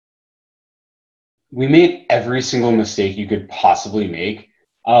we made every single mistake you could possibly make.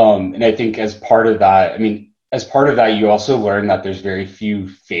 And I think as part of that, as part of that, you also learn that there's very few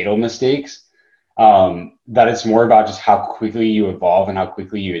fatal mistakes. That it's more about just how quickly you evolve and how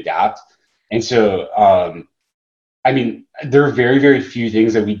quickly you adapt. And so, there are very, very few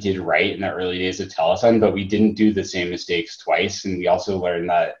things that we did right in the early days of Telesun, but we didn't do the same mistakes twice. And we also learned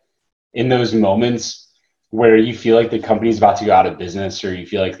that in those moments where you feel like the company's about to go out of business or you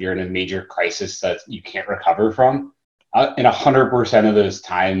feel like you're in a major crisis that you can't recover from, in 100% of those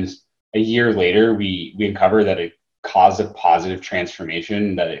times, a year later, we uncover that it caused a positive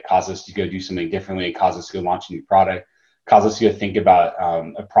transformation, that it caused us to go do something differently, it caused us to go launch a new product, caused us to go think about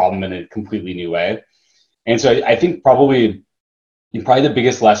a problem in a completely new way. And so I think probably the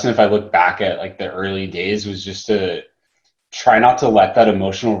biggest lesson, if I look back at like the early days, was just to try not to let that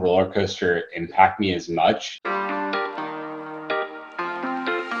emotional roller coaster impact me as much.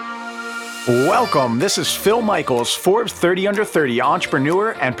 Welcome. This is Phil Michaels, Forbes 30 Under 30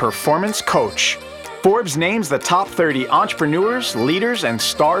 entrepreneur and performance coach. Forbes names the top 30 entrepreneurs, leaders, and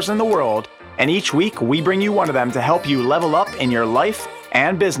stars in the world, and each week we bring you one of them to help you level up in your life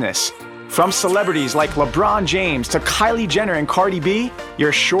and business. From celebrities like LeBron James to Kylie Jenner and Cardi B,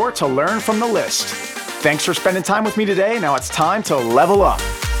 you're sure to learn from the list. Thanks for spending time with me today. Now it's time to level up.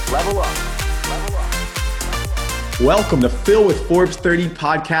 Level up. Level up. Welcome to Phil with Forbes 30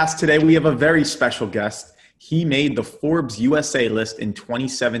 podcast. Today we have a very special guest. He made the Forbes USA list in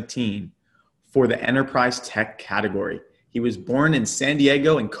 2017 for the enterprise tech category. He was born in San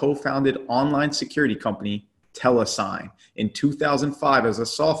Diego and co-founded online security company Telesign in 2005 as a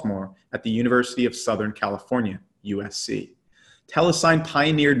sophomore at the University of Southern California, USC. Telesign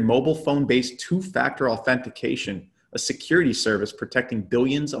pioneered mobile phone-based two-factor authentication, a security service protecting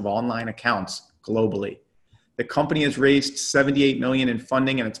billions of online accounts globally. The company has raised $78 million in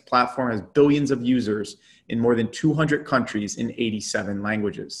funding, and its platform has billions of users in more than 200 countries in 87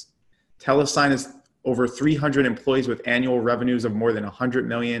 languages. Telesign has over 300 employees with annual revenues of more than $100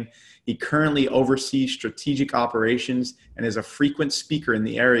 million. He currently oversees strategic operations and is a frequent speaker in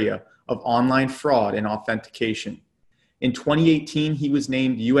the area of online fraud and authentication. In 2018, he was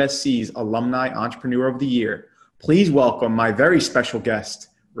named USC's Alumni Entrepreneur of the Year. Please welcome my very special guest,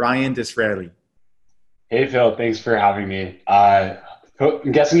 Ryan Disraeli. Hey, Phil, thanks for having me. I'm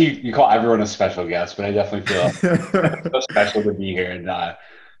guessing you call everyone a special guest, but I definitely feel so special to be here and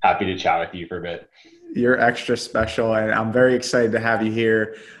happy to chat with you for a bit. You're extra special, and I'm very excited to have you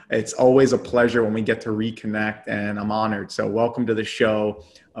here. It's always a pleasure when we get to reconnect, and I'm honored. So welcome to the show.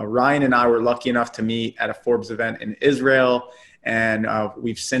 Ryan and I were lucky enough to meet at a Forbes event in Israel, and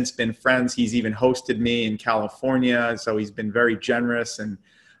we've since been friends. He's even hosted me in California, so he's been very generous and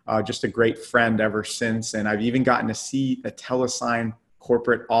just a great friend ever since. And I've even gotten to see the Telesign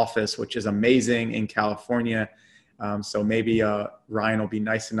corporate office, which is amazing in California. So maybe Ryan will be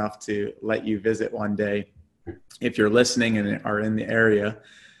nice enough to let you visit one day if you're listening and are in the area.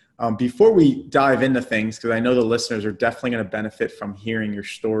 Before we dive into things, because I know the listeners are definitely going to benefit from hearing your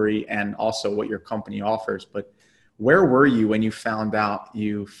story and also what your company offers, but where were you when you found out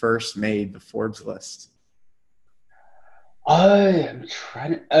you first made the Forbes list? I'm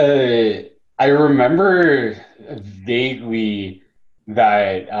trying to, I remember vaguely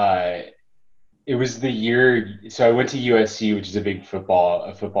that it was the year. So I went to USC, which is a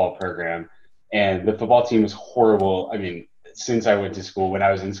football program, and the football team was horrible. Since I went to school, when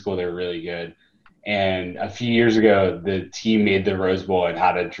I was in school, they were really good. And a few years ago, the team made the Rose Bowl and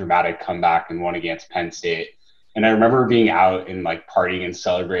had a dramatic comeback and won against Penn State. And I remember being out and like partying and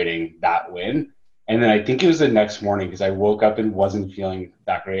celebrating that win. And then I think it was the next morning because I woke up and wasn't feeling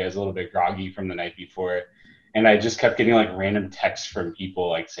that great. I was a little bit groggy from the night before. And I just kept getting like random texts from people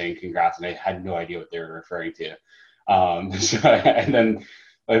like saying congrats. And I had no idea what they were referring to. And then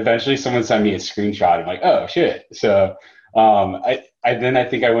eventually someone sent me a screenshot. I'm like, oh shit. So I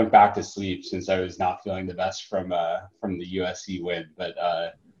think I went back to sleep since I was not feeling the best from the USC win. But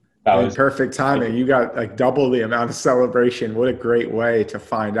that was perfect timing. You got like double the amount of celebration. What a great way to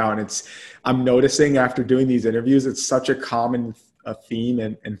find out. And I'm noticing after doing these interviews, it's such a common theme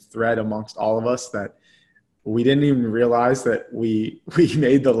and thread amongst all of us that we didn't even realize that we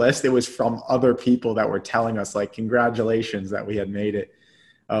made the list. It was from other people that were telling us like, congratulations that we had made it.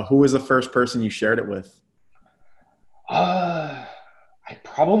 Who was the first person you shared it with?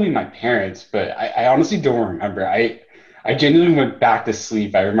 Probably my parents, but I honestly don't remember. I genuinely went back to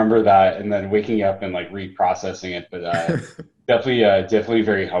sleep. I remember that, and then waking up and like reprocessing it. But definitely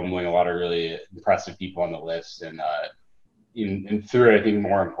very humbling. A lot of really impressive people on the list, and through it, I think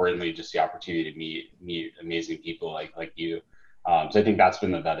more importantly, just the opportunity to meet amazing people like you. So I think that's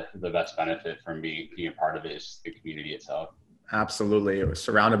been the best benefit from being a part of it is the community itself. Absolutely. It was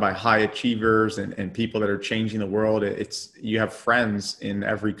surrounded by high achievers and people that are changing the world. You have friends in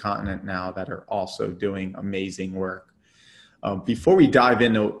every continent now that are also doing amazing work. Before we dive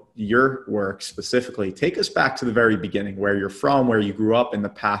into your work specifically, take us back to the very beginning, where you're from, where you grew up, and the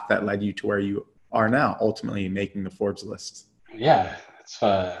path that led you to where you are now, ultimately making the Forbes list. Yeah.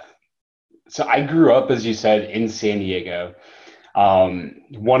 So I grew up, as you said, in San Diego.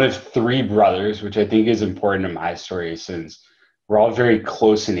 One of three brothers, which I think is important in my story since we're all very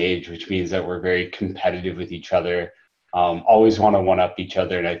close in age, which means that we're very competitive with each other, always want to one up each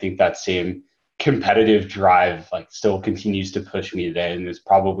other. And I think that same competitive drive like still continues to push me today. And is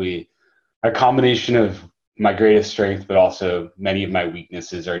probably a combination of my greatest strength, but also many of my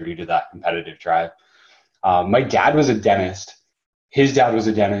weaknesses are due to that competitive drive. My dad was a dentist. His dad was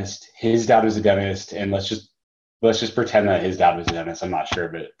a dentist. His dad was a dentist, and let's just pretend that his dad was a dentist. I'm not sure,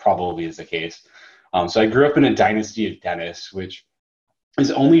 but it probably is the case. So I grew up in a dynasty of dentists, which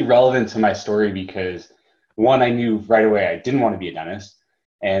is only relevant to my story because one, I knew right away I didn't want to be a dentist,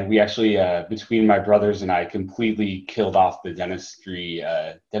 and we actually, between my brothers and I, completely killed off the dentistry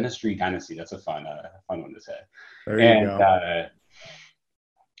dynasty. That's a fun one to say. There you And go.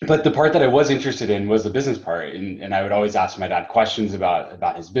 but the part that I was interested in was the business part, and I would always ask my dad questions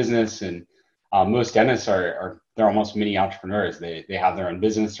about his business. And most dentists are they're almost mini entrepreneurs. They have their own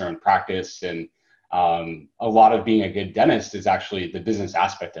business, their own practice, and a lot of being a good dentist is actually the business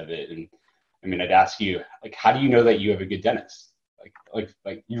aspect of it. And I mean, I'd ask you, like, how do you know that you have a good dentist?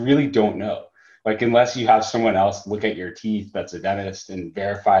 Like you really don't know. Like unless you have someone else look at your teeth that's a dentist and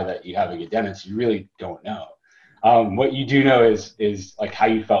verify that you have a good dentist, you really don't know. What you do know is like how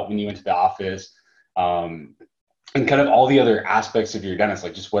you felt when you went to the office, um, and kind of all the other aspects of your dentist,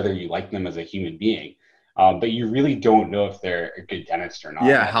 like just whether you like them as a human being. But you really don't know if they're a good dentist or not.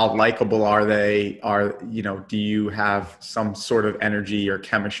 Yeah. How likable are they? Do you have some sort of energy or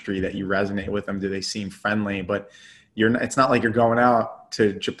chemistry that you resonate with them? Do they seem friendly? But it's not like you're going out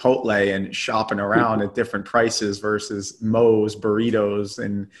to Chipotle and shopping around at different prices versus Moe's burritos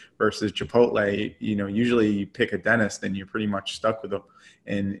and versus Chipotle. Usually you pick a dentist and you're pretty much stuck with them.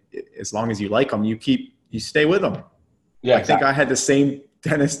 And as long as you like them, you stay with them. Yeah, I think I exactly. had the same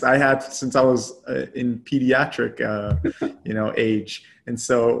dentist I had since I was in pediatric, age. And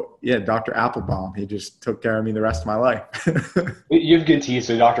so, yeah, Dr. Applebaum, he just took care of me the rest of my life. You have good teeth,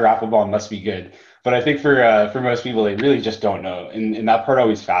 so Dr. Applebaum must be good. But I think for most people, they really just don't know, and that part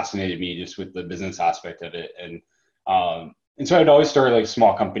always fascinated me, just with the business aspect of it. And so I'd always start like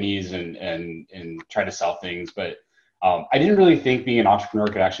small companies and try to sell things, but I didn't really think being an entrepreneur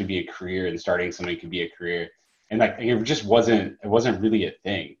could actually be a career, and starting something could be a career, and like it wasn't really a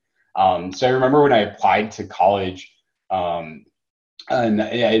thing. So I remember when I applied to college. And I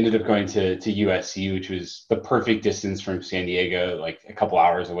ended up going to USC, which was the perfect distance from San Diego, like a couple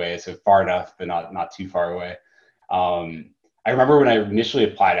hours away, so far enough, but not too far away. I remember when I initially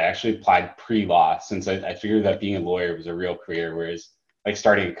applied, I actually applied pre-law, since I figured that being a lawyer was a real career, whereas like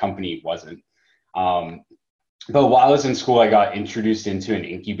starting a company wasn't. Um, but while I was in school, I got introduced into an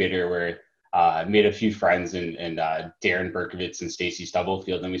incubator where I made a few friends, and Darren Berkovitz and Stacy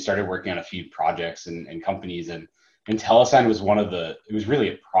Stubblefield, and we started working on a few projects and companies. And Telesign was it was really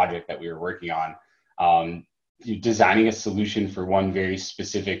a project that we were working on, designing a solution for one very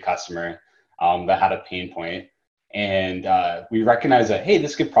specific customer that had a pain point. And we recognized that, hey,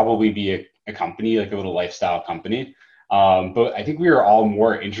 this could probably be a company, like a little lifestyle company. But I think we were all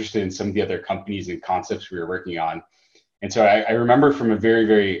more interested in some of the other companies and concepts we were working on. And so I remember from a very,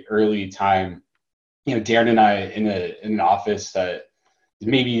 very early time, Darren and I in an office that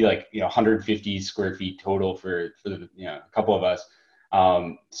maybe like 150 square feet total for the a couple of us,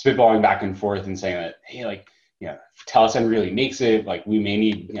 spitballing back and forth and saying that, hey, like if Telesign really makes it, like we may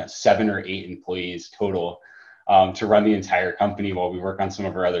need 7 or 8 employees total, to run the entire company while we work on some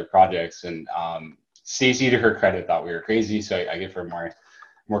of our other projects. And Stacy, to her credit, thought we were crazy, so I give her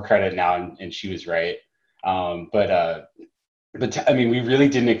more credit now, and she was right. But I mean, we really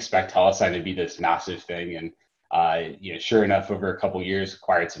didn't expect Telesign to be this massive thing. And sure enough, over a couple of years,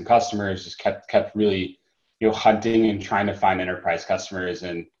 acquired some customers, just kept really hunting and trying to find enterprise customers.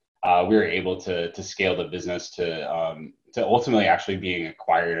 And we were able to scale the business to ultimately actually being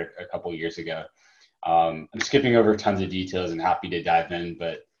acquired a couple of years ago. I'm skipping over tons of details and happy to dive in,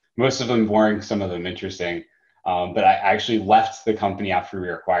 but most of them boring, some of them interesting. But I actually left the company after we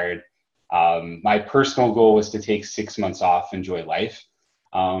were acquired. My personal goal was to take 6 months off, enjoy life.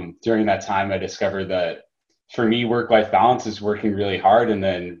 During that time, I discovered that for me, work-life balance is working really hard and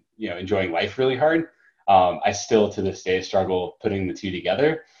then enjoying life really hard. I still to this day struggle putting the two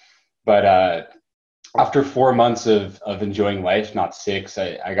together. But after 4 months of enjoying life, not 6,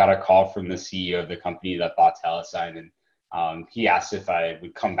 I got a call from the CEO of the company that bought Telesign, and he asked if I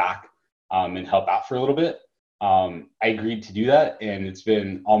would come back and help out for a little bit. I agreed to do that, and it's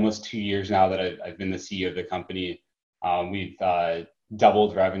been almost 2 years now that I've been the CEO of the company. We've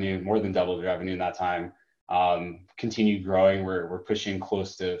doubled revenue, more than doubled revenue in that time. Continued growing. We're pushing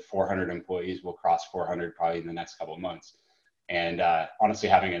close to 400 employees. We'll cross 400 probably in the next couple of months. And honestly,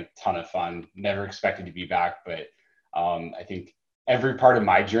 having a ton of fun. Never expected to be back, but I think every part of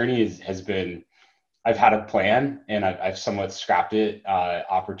my journey has been, I've had a plan, and I've somewhat scrapped it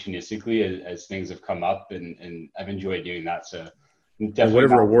opportunistically as things have come up, and I've enjoyed doing that. So And what a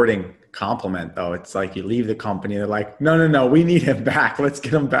rewarding compliment, though. It's like you leave the company, they're like, no, we need him back. Let's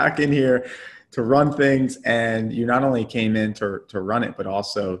get him back in here to run things. And you not only came in to run it, but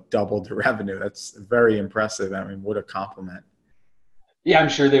also doubled the revenue. That's very impressive. I mean, what a compliment. Yeah, I'm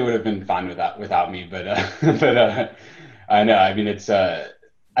sure they would have been fine with that without me, but but I know. I mean,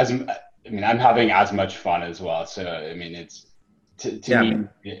 I'm having as much fun as well. So I mean, it's to Yeah, me, man.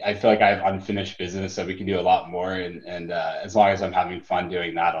 I feel like I have unfinished business, so we can do a lot more. And as long as I'm having fun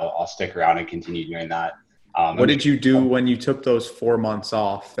doing that, I'll stick around and continue doing that. What I'm did you sure. do when you took those 4 months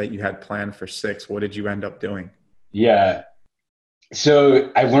off that you had planned for 6? What did you end up doing? Yeah.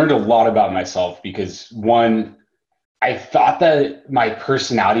 So I learned a lot about myself because one, I thought that my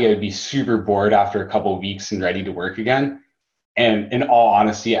personality, I'd be super bored after a couple of weeks and ready to work again. And in all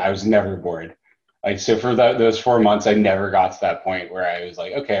honesty, I was never bored. Like, so for those 4 months, I never got to that point where I was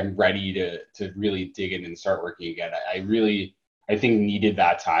like, okay, I'm ready to really dig in and start working again. I really, I think needed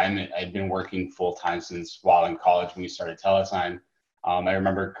that time. I'd been working full time since while in college when we started Telesign. I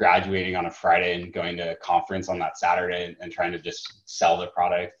remember graduating on a Friday and going to a conference on that Saturday and trying to just sell the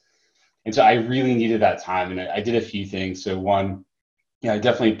product. And so I really needed that time. And I did a few things. So one, I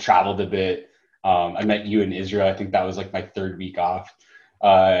definitely traveled a bit. I met you in Israel. I think that was like my third week off,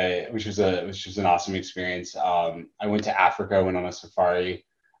 which was an awesome experience. I went to Africa, went on a safari,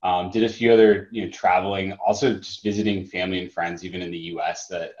 did a few other traveling, also just visiting family and friends, even in the U.S.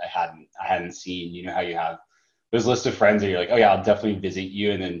 that I hadn't seen. You know how you have those list of friends that you're like, oh yeah, I'll definitely visit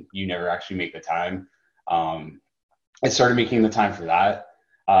you, and then you never actually make the time. Um, I started making the time for that.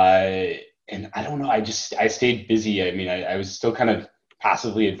 And I don't know, I stayed busy. I mean, I was still kind of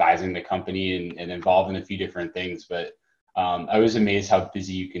passively advising the company and involved in a few different things, but I was amazed how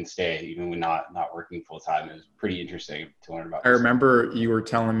busy you can stay even when not working full time. It was pretty interesting to learn about I this. remember you were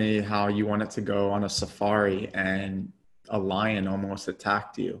telling me how you wanted to go on a safari and a lion almost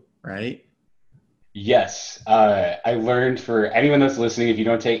attacked you, right? Yes, I learned, for anyone that's listening, if you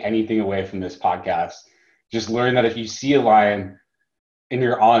don't take anything away from this podcast, just learn that if you see a lion and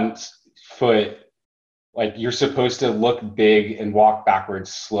you're on foot, like, you're supposed to look big and walk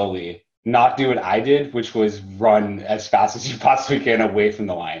backwards slowly, not do what I did, which was run as fast as you possibly can away from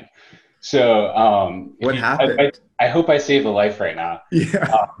the lion. So if What you, I, happened? I hope I saved a life right now.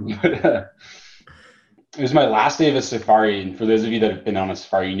 Yeah. But it was my last day of a safari, and for those of you that have been on a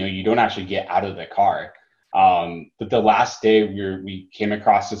safari, you don't actually get out of the car. But the last day, we came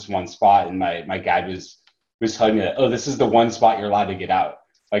across this one spot, and my guide was telling me that, oh, this is the one spot you're allowed to get out.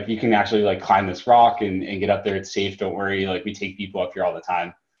 Like, you can actually like climb this rock and get up there. It's safe. Don't worry. Like, we take people up here all the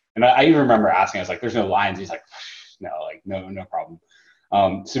time. And I even remember asking, I was like, there's no lions. He's like, no, like, no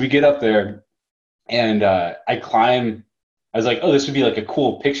problem. So we get up there, and I climb. I was like, oh, this would be like a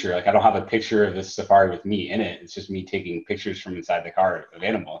cool picture. Like, I don't have a picture of this safari with me in it. It's just me taking pictures from inside the car of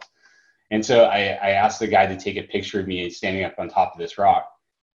animals. And so I asked the guy to take a picture of me standing up on top of this rock.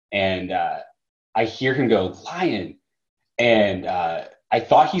 And I hear him go, lion. And I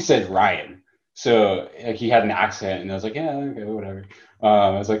thought he said Ryan. So like, he had an accent, and I was like, yeah, okay, whatever. I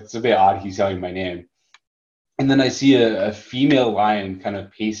was like, it's a bit odd he's yelling my name. And then I see a female lion kind of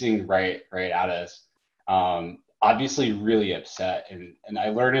pacing right at us, obviously really upset. And I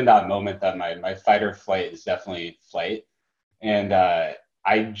learned in that moment that my fight or flight is definitely flight. And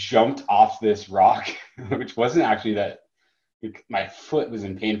I jumped off this rock, which wasn't actually that. My foot was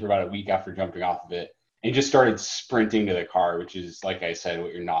in pain for about a week after jumping off of it, and just started sprinting to the car, which is, like I said,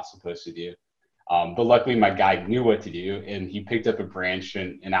 what you're not supposed to do. But luckily, my guide knew what to do, and he picked up a branch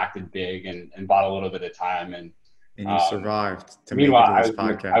and acted big and bought a little bit of time. And And you um, survived to make it meanwhile, to this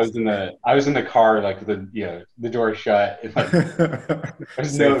podcast. I was in the car, like the door shut, and like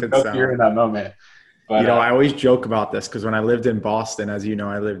there's Safe and no fear sound. in that moment. But I always joke about this because when I lived in Boston, as you know,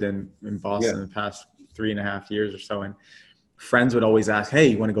 I lived in yeah, Boston the past 3.5 years or so. And friends would always ask, hey,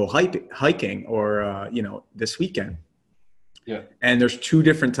 you want to go hiking or, this weekend? Yeah. And there's two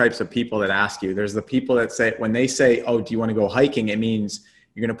different types of people that ask you. There's the people that say, when they say, oh, do you want to go hiking? It means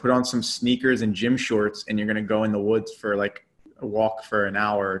you're going to put on some sneakers and gym shorts and you're going to go in the woods for like a walk for an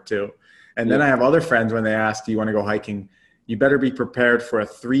hour or two. And then I have other friends when they ask, do you want to go hiking? You better be prepared for a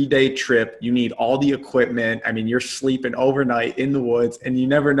 3-day trip. You need all the equipment. I mean, you're sleeping overnight in the woods and you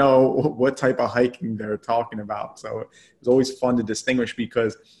never know what type of hiking they're talking about. So it's always fun to distinguish,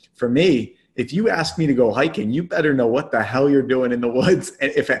 because for me, if you ask me to go hiking, you better know what the hell you're doing in the woods.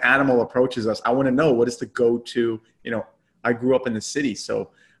 And if an animal approaches us, I want to know what is the go-to. I grew up in the city, so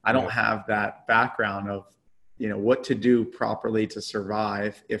I don't have that background of, what to do properly to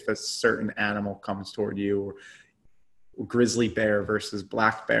survive if a certain animal comes toward you, or grizzly bear versus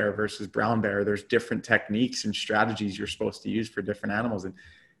black bear versus brown bear. There's different techniques and strategies you're supposed to use for different animals. And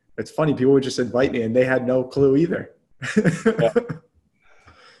it's funny, people would just invite me and they had no clue either. Yeah.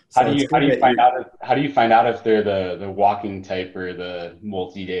 How do you find out if they're the walking type or the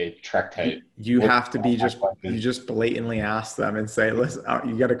multi-day trek type? You have to be you just blatantly ask them and say, listen,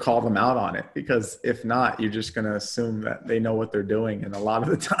 you got to call them out on it, because if not, you're just going to assume that they know what they're doing. And a lot of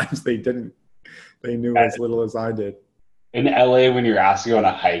the times they didn't. They knew as little as I did. In LA, when you're asked to go on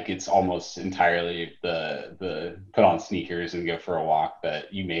a hike, it's almost entirely the put on sneakers and go for a walk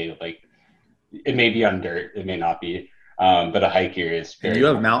that you may like. It may be on dirt, it may not be. But a hike here is very. And you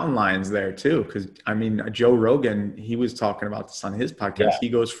have mountain lions there too, because I mean, Joe Rogan, he was talking about this on his podcast. Yeah. He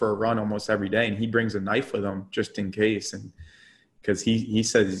goes for a run almost every day, and he brings a knife with him just in case, and because he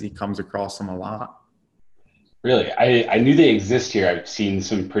says he comes across them a lot. Really, I knew they exist here. I've seen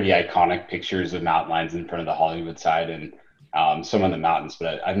some pretty iconic pictures of mountain lions in front of the Hollywood side and some on the mountains,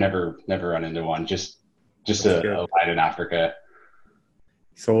 but I've never run into one. Just a lion in Africa.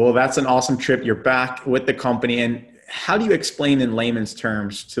 So, well, that's an awesome trip. You're back with the company. And how do you explain in layman's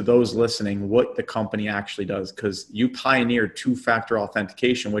terms to those listening what the company actually does? Because you pioneered two-factor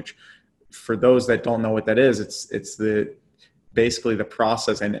authentication, which for those that don't know what that is, it's basically the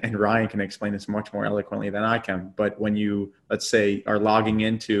process, and Ryan can explain this much more eloquently than I can. But when you, let's say, are logging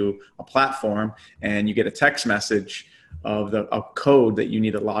into a platform and you get a text message of a code that you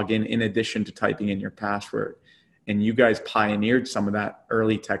need to log in addition to typing in your password. And you guys pioneered some of that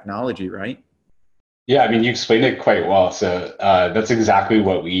early technology, right? Yeah, I mean, you explained it quite well. So that's exactly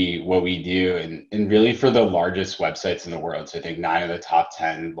what we do, and really for the largest websites in the world. So I think 9 of the top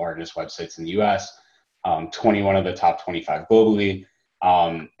 10 largest websites in the U.S., 21 of the top 25 globally,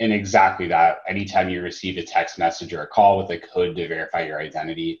 and exactly that. Anytime you receive a text message or a call with a code to verify your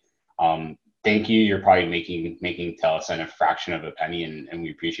identity, thank you. You're probably making Telesign a fraction of a penny, and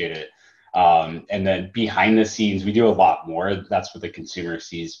we appreciate it. And then behind the scenes, we do a lot more. That's what the consumer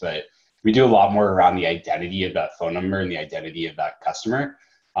sees, but we do a lot more around the identity of that phone number and the identity of that customer,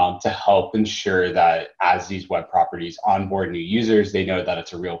 to help ensure that as these web properties onboard new users, they know that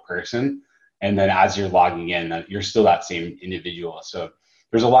it's a real person. And then as you're logging in, that you're still that same individual. So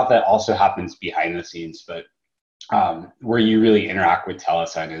there's a lot that also happens behind the scenes, but where you really interact with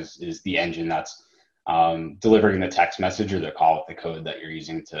Telesign is the engine that's delivering the text message or the call with the code that you're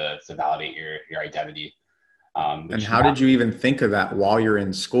using to validate your identity. And how did you even think of that while you're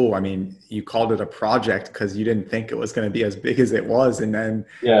in school? I mean, you called it a project because you didn't think it was going to be as big as it was. And then,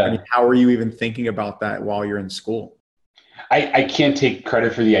 I mean, how were you even thinking about that while you're in school? I can't take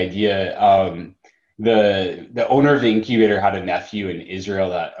credit for the idea. The owner of the incubator had a nephew in Israel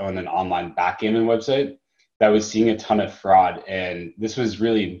that owned an online backgammon website that was seeing a ton of fraud. And this was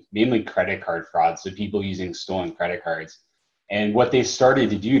really mainly credit card fraud. So people using stolen credit cards. And what they started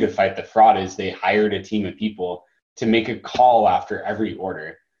to do to fight the fraud is they hired a team of people to make a call after every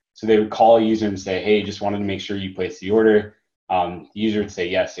order. So they would call a user and say, hey, just wanted to make sure you placed the order. The user would say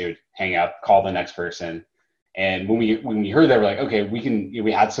yes, they would hang up, call the next person. And when we heard that, we're like, okay,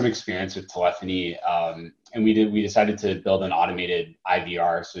 we had some experience with telephony, and we decided to build an automated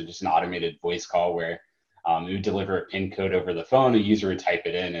IVR, so just an automated voice call where it would deliver a PIN code over the phone, a user would type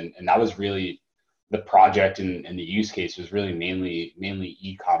it in, and that was really the project, and the use case was really mainly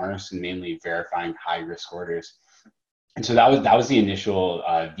e-commerce and mainly verifying high risk orders. And so that was the initial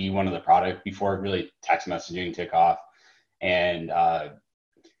V1 of the product before really text messaging took off. And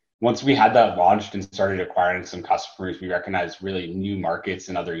once we had that launched and started acquiring some customers, we recognized really new markets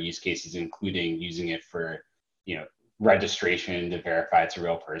and other use cases, including using it for, registration to verify it's a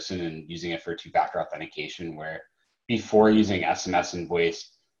real person, and using it for two-factor authentication, where before using SMS and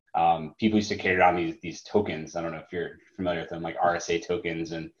voice, people used to carry around these tokens. I don't know if you're familiar with them, like RSA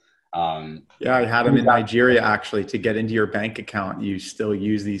tokens. And yeah, I had them in Nigeria actually. To get into your bank account, you still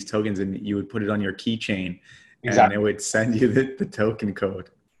use these tokens, and you would put it on your keychain, and it would send you the token code.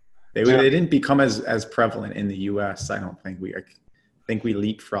 So They didn't become as prevalent in the US. I don't think I think we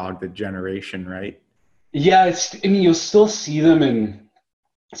leapfrogged the generation, right? yeah, I mean, you'll still see them in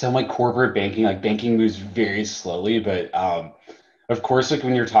some like corporate banking. Like banking moves very slowly, but of course, like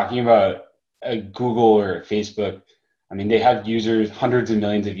when you're talking about a Google or a Facebook, I mean, they have users, hundreds of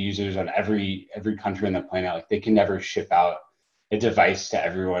millions of users on every country on the planet. Like they can never ship out a device to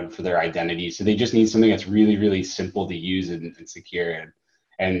everyone for their identity, so they just need something that's really, really simple to use and secure.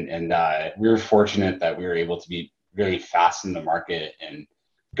 And we were fortunate that we were able to be really fast in the market and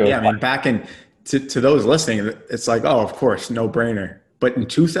go. Yeah, I mean, back in to those listening, it's like, oh, of course, no brainer. But in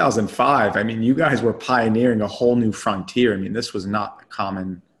 2005, I mean, you guys were pioneering a whole new frontier. I mean, this was not a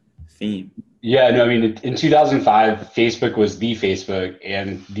common theme. Yeah, no, I mean, in 2005, Facebook was the Facebook,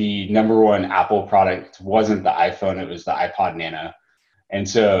 and the number one Apple product wasn't the iPhone, it was the iPod Nano. And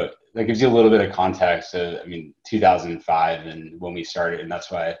so that gives you a little bit of context. I mean, 2005 and when we started, and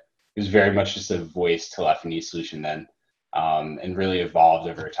that's why it was very much just a voice telephony solution then, and really evolved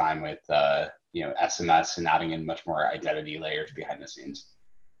over time with, SMS and adding in much more identity layers behind the scenes.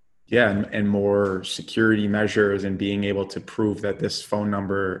 Yeah, and more security measures and being able to prove that this phone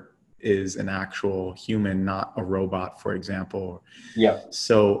number is an actual human, not a robot, for example. Yeah.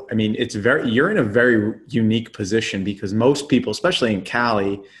 So, I mean, you're in a very unique position because most people, especially in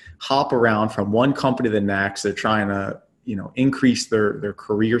Cali, hop around from one company to the next. They're trying to, increase their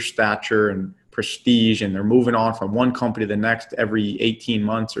career stature and prestige, and they're moving on from one company to the next every 18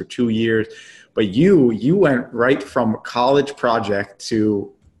 months or 2 years. But you went right from a college project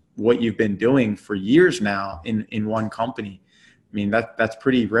to what you've been doing for years now in one company. I mean, that's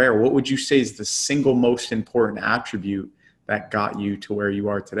pretty rare. What would you say is the single most important attribute that got you to where you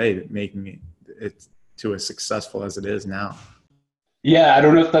are today, that making it to as successful as it is now? Yeah, I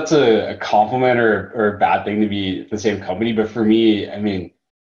don't know if that's a compliment or a bad thing to be at the same company, but for me, I mean,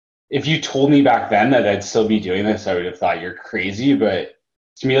 if you told me back then that I'd still be doing this, I would have thought you're crazy. But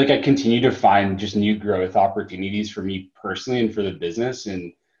to me, like I continue to find just new growth opportunities for me personally and for the business.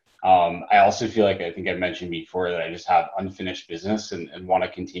 And I also feel like I think I mentioned before that I just have unfinished business and want to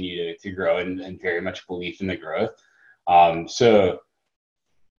continue to grow and very much belief in the growth. So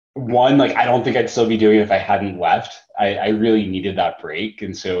one, like I don't think I'd still be doing it if I hadn't left. I really needed that break.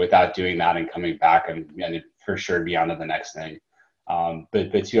 And so without doing that and coming back, I'm gonna for sure be on to the next thing.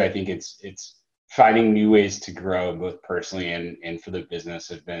 But two, I think it's finding new ways to grow both personally and for the business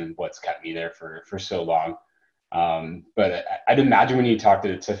have been what's kept me there for so long. But I'd imagine when you talk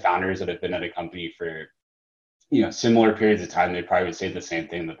to founders that have been at a company for similar periods of time, they probably would say the same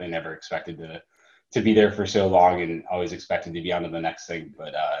thing, that they never expected to be there for so long and always expected to be on to the next thing.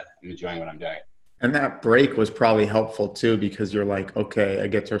 But I'm enjoying what I'm doing. And that break was probably helpful too, because you're like, okay, I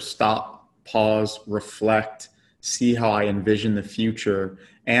get to stop, pause, reflect, see how I envision the future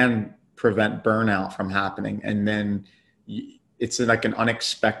and prevent burnout from happening. And then it's like an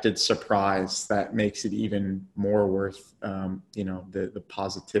unexpected surprise that makes it even more worth, the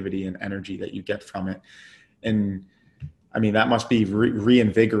positivity and energy that you get from it. And I mean, that must be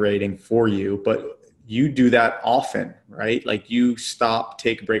reinvigorating for you, but you do that often, right? Like you stop,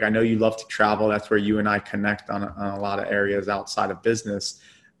 take a break. I know you love to travel. That's where you and I connect on a lot of areas outside of business.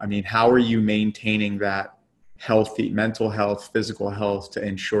 I mean, how are you maintaining that healthy mental health, physical health to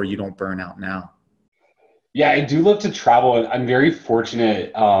ensure you don't burn out now? Yeah, I do love to travel, and I'm very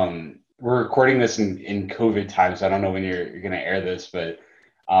fortunate. We're recording this in COVID time, so I don't know when you're going to air this, but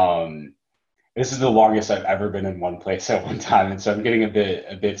um, this is the longest I've ever been in one place at one time, and so I'm getting a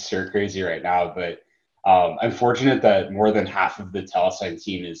bit stir crazy right now. But I'm fortunate that more than half of the Telesign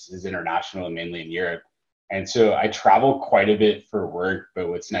team is international and mainly in Europe, and so I travel quite a bit for work. But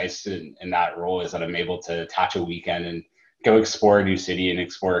what's nice in that role is that I'm able to attach a weekend and go explore a new city and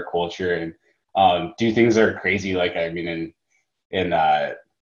explore a culture and do things that are crazy. Like I mean, in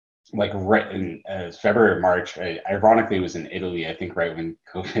like right in February or March, I ironically was in Italy. I think right when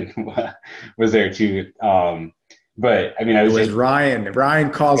COVID was there too. But I mean, I It was was in, Ryan. Ryan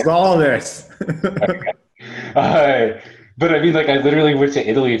caused all this. uh, but I mean, like I literally went to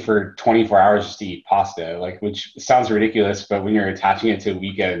Italy for 24 hours just to eat pasta, like which sounds ridiculous, but when you're attaching it to a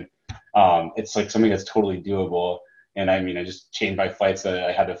weekend, it's like something that's totally doable. And I mean, I just changed my flights that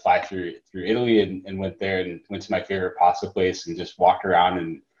I had to fly through Italy and went there and went to my favorite pasta place and just walked around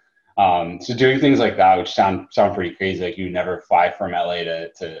and so doing things like that, which sound pretty crazy, like you would never fly from LA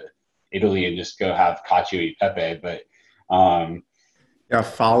to Italy and just go have cacio e pepe, but um, Yeah,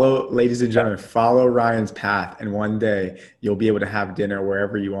 ladies and gentlemen, follow Ryan's path, and one day you'll be able to have dinner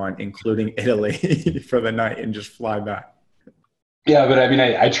wherever you want, including Italy, for the night, and just fly back. yeah, but I mean,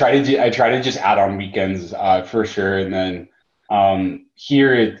 I try to just add on weekends for sure, and then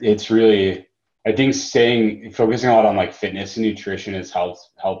Here it's really, I think focusing a lot on like fitness and nutrition has helped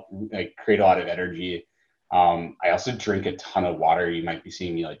like create a lot of energy. I also drink a ton of water. You might be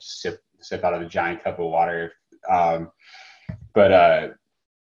seeing me like just sip out of a giant cup of water. Um, but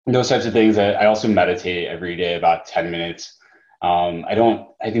those types of things. I also meditate every day about 10 minutes. I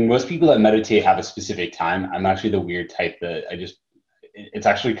think most people that meditate have a specific time. I'm actually the weird type that it's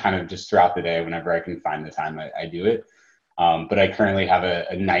actually kind of just throughout the day. Whenever I can find the time, I do it. But I currently have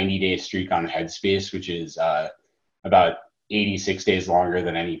a 90-day streak on Headspace, which is about 86 days longer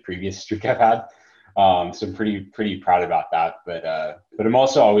than any previous streak I've had. So I'm pretty proud about that. But I'm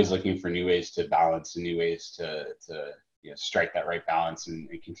also always looking for new ways to balance and new ways to strike that right balance and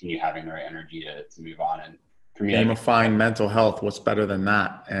continue having the right energy to move on. And for me, gamifying mental health, what's better than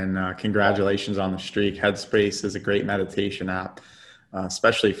that? And congratulations on the streak. Headspace is a great meditation app,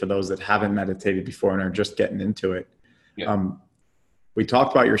 especially for those that haven't meditated before and are just getting into it. Yeah. We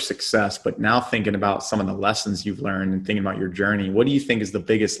talked about your success, but now thinking about some of the lessons you've learned and thinking about your journey, what do you think is the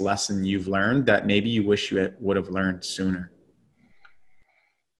biggest lesson you've learned that maybe you wish you would have learned sooner?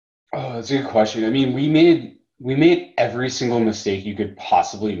 Oh, that's a good question. I mean, we made every single mistake you could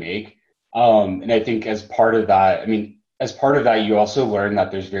possibly make. And I think as part of that, you also learn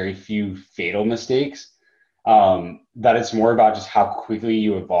that there's very few fatal mistakes, that it's more about just how quickly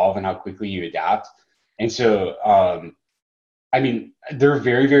you evolve and how quickly you adapt. And so, there are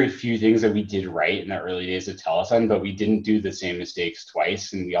very, very few things that we did right in the early days of Telesun, but we didn't do the same mistakes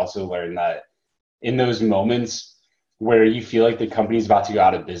twice. And we also learned that in those moments where you feel like the company's about to go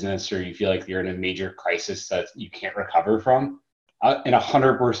out of business or you feel like you're in a major crisis that you can't recover from, in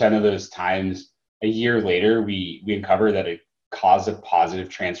 100% of those times, a year later, we uncover that it caused a positive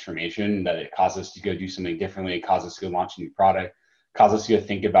transformation, that it caused us to go do something differently, it caused us to go launch a new product, caused us to go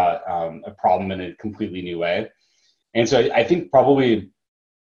think about a problem in a completely new way. And so I think probably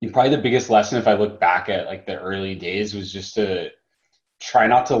the biggest lesson, if I look back at like the early days, was just to try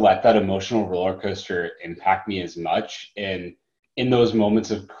not to let that emotional roller coaster impact me as much. And in those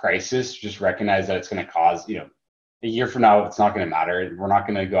moments of crisis, just recognize that it's going to cause, a year from now, it's not going to matter. We're not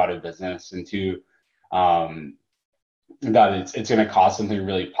going to go out of business. And that it's going to cause something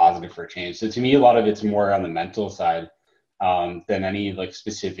really positive for change. So to me, a lot of it's more on the mental side than any like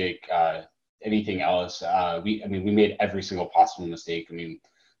specific anything else. We made every single possible mistake. I mean,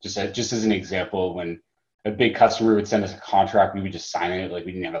 just as an example, when a big customer would send us a contract, we would just sign it. Like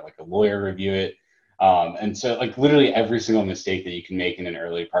we didn't have like a lawyer review it. And so like literally every single mistake that you can make in an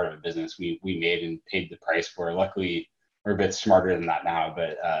early part of a business, we made and paid the price for. Luckily, we're a bit smarter than that now,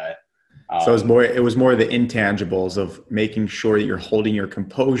 but so it was more the intangibles of making sure that you're holding your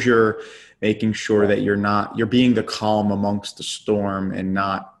composure, making sure that you're being the calm amongst the storm and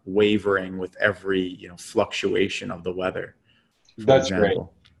not wavering with every fluctuation of the weather. That's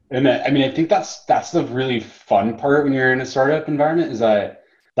example. Great. And I think that's the really fun part when you're in a startup environment, is that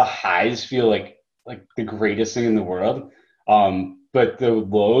the highs feel like the greatest thing in the world, but the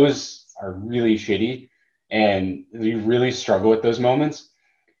lows are really shitty, and you really struggle with those moments.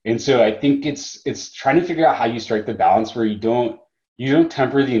 And so I think it's trying to figure out how you strike the balance where you don't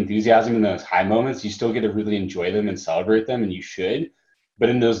temper the enthusiasm in those high moments. You still get to really enjoy them and celebrate them, and you should. But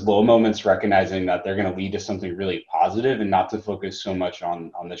in those low moments, recognizing that they're going to lead to something really positive, and not to focus so much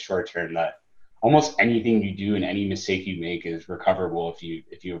on the short term, that almost anything you do and any mistake you make is recoverable if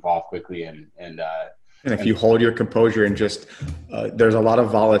you evolve quickly and if you hold your composure and just there's a lot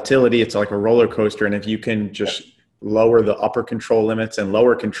of volatility. It's like a roller coaster, and if you can just lower the upper control limits and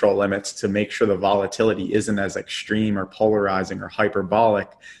lower control limits to make sure the volatility isn't as extreme or polarizing or hyperbolic,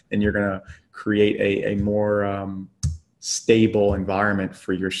 then you're going to create a more stable environment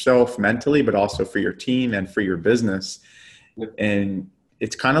for yourself mentally, but also for your team and for your business. And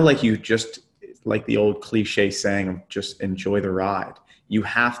it's kind of like like the old cliche saying of just enjoy the ride. You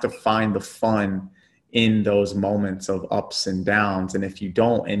have to find the fun in those moments of ups and downs. And if you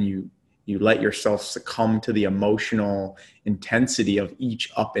don't, and you let yourself succumb to the emotional intensity of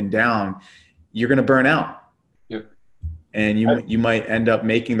each up and down, you're going to burn out. Yep. And you might end up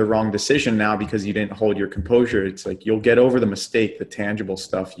making the wrong decision now because you didn't hold your composure. It's like you'll get over the mistake, the tangible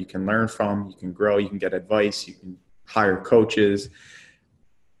stuff you can learn from, you can grow, you can get advice, you can hire coaches.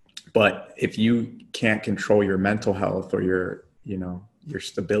 But if you can't control your mental health or your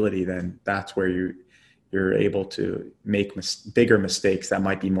stability, then that's where you're able to make bigger mistakes that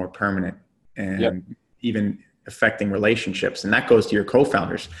might be more permanent and even affecting relationships. And that goes to your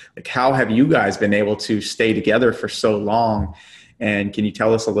co-founders. Like, how have you guys been able to stay together for so long And can you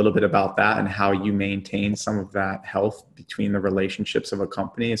tell us a little bit about that and how you maintain some of that health between the relationships of a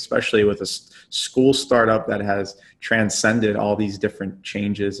company, especially with a school startup that has transcended all these different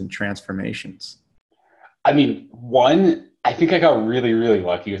changes and transformations? I mean, I think I got really, really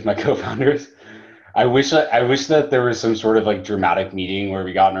lucky with my co-founders. I wish that there was some sort of like dramatic meeting where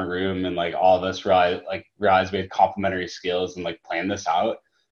we got in a room and like all of us realized we had complementary skills and like planned this out.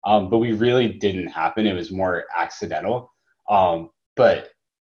 But we really didn't happen. It was more accidental. But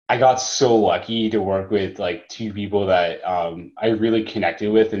I got so lucky to work with like two people that I really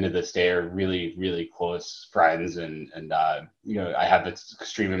connected with, and to this day are really, really close friends, and I have this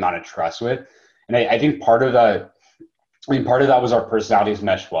extreme amount of trust with. And I think part of that was our personalities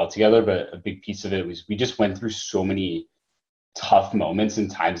meshed well together, but a big piece of it was we just went through so many tough moments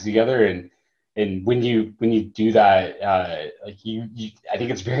and times together, and when you do that, like I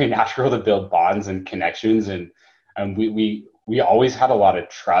think it's very natural to build bonds and connections, and we always had a lot of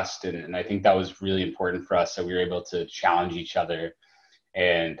trust, and I think that was really important for us, that we were able to challenge each other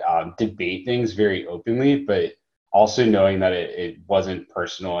and debate things very openly, but also knowing that it wasn't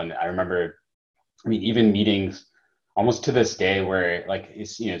personal. And I remember, I mean, even meetings almost to this day where like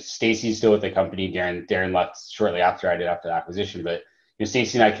it's, Stacy's still with the company. Darren left shortly after I did, after the acquisition, but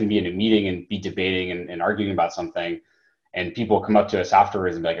Stacy and I can be in a meeting and be debating and arguing about something, and people come up to us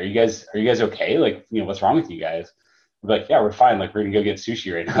afterwards and be like, are you guys okay? Like, what's wrong with you guys? We're like, yeah, we're fine. Like, we're gonna go get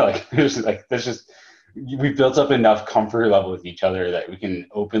sushi right now. Like, there's just, we've built up enough comfort level with each other that we can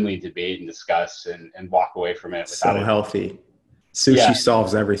openly debate and discuss and walk away from it without So it. healthy. Yeah. Sushi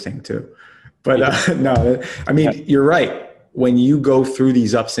solves everything too. But Yeah. no, I mean, you're right. When you go through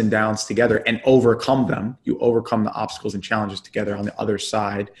these ups and downs together and overcome them, you overcome the obstacles and challenges together on the other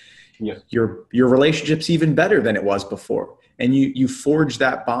side, Yeah. your relationship's even better than it was before. And you forge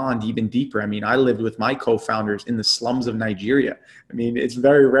that bond even deeper. I mean, I lived with my co-founders in the slums of Nigeria. I mean, it's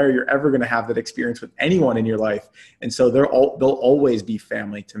very rare you're ever going to have that experience with anyone in your life. And so they'll always be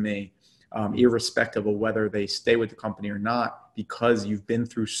family to me, irrespective of whether they stay with the company or not, because you've been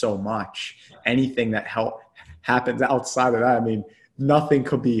through so much. Anything that happens outside of that, I mean, nothing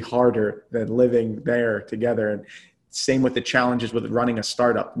could be harder than living there together. And same with the challenges with running a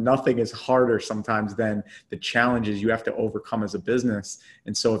startup. Nothing is harder sometimes than the challenges you have to overcome as a business.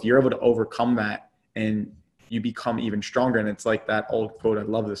 And so if you're able to overcome that and you become even stronger, and it's like that old quote, I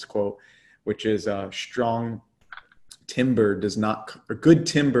love this quote, which is strong timber does not, or good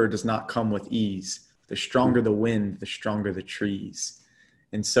timber does not come with ease. The stronger the wind, the stronger the trees.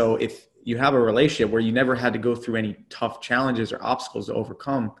 And so if you have a relationship where you never had to go through any tough challenges or obstacles to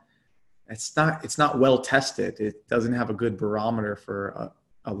overcome, it's not well tested. It doesn't have a good barometer for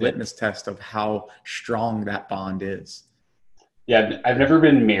a litmus test of how strong that bond is. Yeah, I've never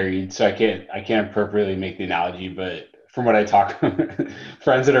been married, so I can't appropriately make the analogy, but from what I talk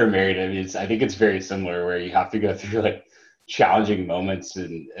friends that are married, I mean, I think it's very similar, where you have to go through like challenging moments,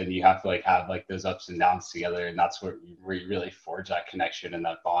 and you have to like have like those ups and downs together, and that's where you really forge that connection and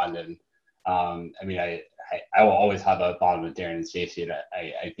that bond. And I mean, I will always have a bond with Darren and Stacey, and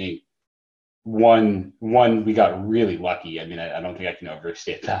I think one we got really lucky. I mean, I don't think I can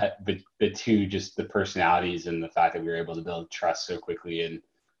overstate that, but two, just the personalities and the fact that we were able to build trust so quickly, and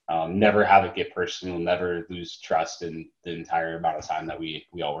never have it get personal, never lose trust in the entire amount of time that we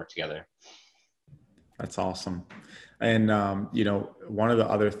all work together. That's awesome. And one of the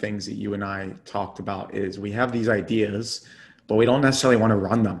other things that you and I talked about is we have these ideas, but we don't necessarily want to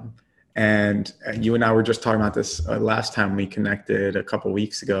run them. And you and I were just talking about this last time we connected a couple of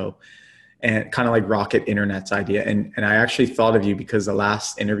weeks ago, and kind of like Rocket Internet's idea. And I actually thought of you because the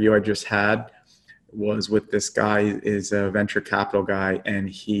last interview I just had was with this guy, is a venture capital guy, and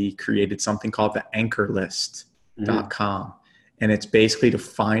he created something called the anchorlist.com. And it's basically to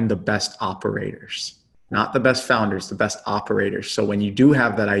find the best operators, not the best founders, the best operators. So when you do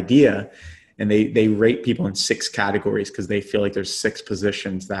have that idea, and they rate people in 6 categories because they feel like there's 6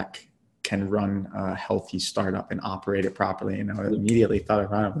 positions that can run a healthy startup and operate it properly. And I immediately thought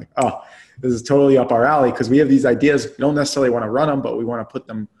around, I'm like, oh, this is totally up our alley, because we have these ideas. We don't necessarily want to run them, but we want to put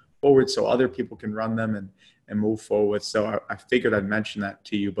them forward so other people can run them and move forward. So I figured I'd mention that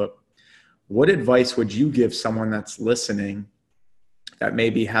to you. But what advice would you give someone that's listening that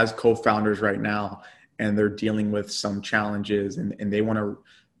maybe has co-founders right now and they're dealing with some challenges and they want to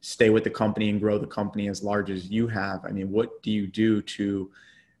stay with the company and grow the company as large as you have? I mean, what do you do to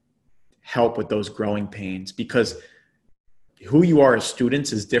help with those growing pains? Because who you are as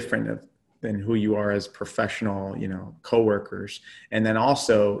students is different than who you are as professional, coworkers. And then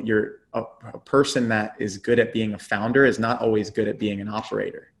also you're a person that is good at being a founder is not always good at being an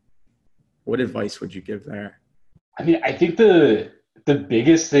operator. What advice would you give there? I mean, I think the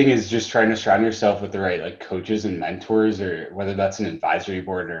biggest thing is just trying to surround yourself with the right like coaches and mentors, or whether that's an advisory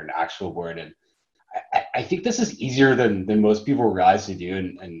board or an actual board. And I think this is easier than most people realize to do.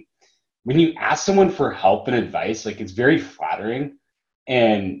 And when you ask someone for help and advice, like it's very flattering,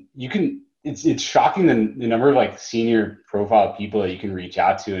 and you can. It's shocking the number of like senior profile people that you can reach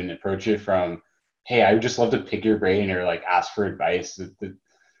out to and approach it from. Hey, I would just love to pick your brain or like ask for advice. The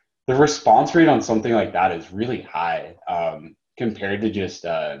response rate on something like that is really high, compared to just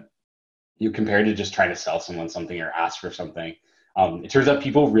compared to just trying to sell someone something or ask for something. It turns out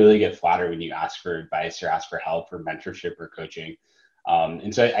people really get flattered when you ask for advice or ask for help or mentorship or coaching.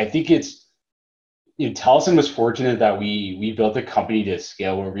 And so I think it's, Tellison was fortunate that we built a company to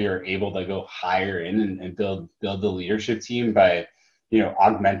scale where we were able to go higher in and build the leadership team by,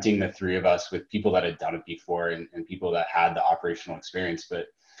 augmenting the three of us with people that had done it before, and people that had the operational experience. But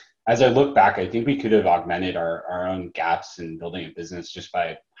as I look back, I think we could have augmented our own gaps in building a business just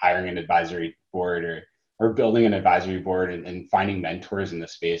by hiring an advisory board, or building an advisory board, and finding mentors in the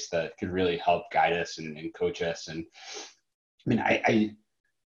space that could really help guide us and coach us. And I mean,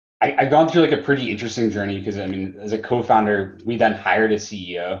 I've gone through like a pretty interesting journey, because I mean, as a co-founder, we then hired a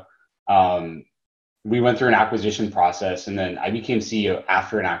CEO. Um, we went through an acquisition process, and then I became CEO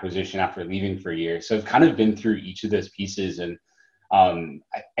after an acquisition, after leaving for a year. So I've kind of been through each of those pieces. And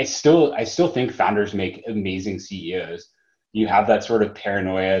I still think founders make amazing CEOs. You have that sort of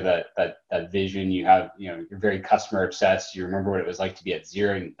paranoia, that vision. You have, you're very customer obsessed. You remember what it was like to be at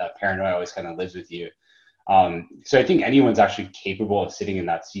zero, and that paranoia always kind of lives with you. So I think anyone's actually capable of sitting in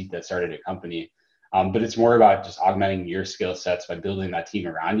that seat that started a company. But it's more about just augmenting your skill sets by building that team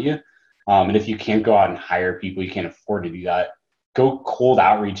around you. And if you can't go out and hire people, you can't afford to do that, go cold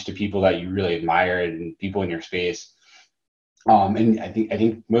outreach to people that you really admire and people in your space. And I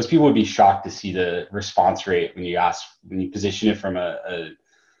think most people would be shocked to see the response rate when you position it from a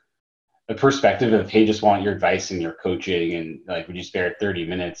perspective of, hey, just want your advice and your coaching, and like, would you spare 30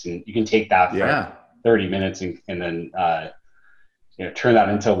 minutes? And you can take that for Yeah. 30 minutes, and then turn that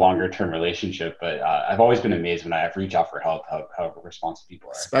into a longer term relationship. But I've always been amazed when I've reached out for help, how responsive people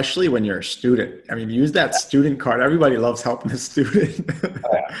are. Especially when you're a student. I mean, use that student card. Everybody loves helping a student.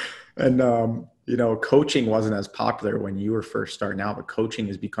 Yeah. And, coaching wasn't as popular when you were first starting out, but coaching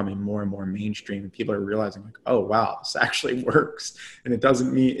is becoming more and more mainstream, and people are realizing like, oh, wow, this actually works. And it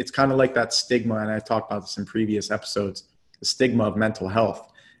doesn't mean, it's kind of like that stigma. And I've talked about this in previous episodes, the stigma of mental health.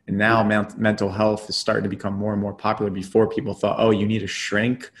 And now mental health is starting to become more and more popular. Before, people thought, oh, you need to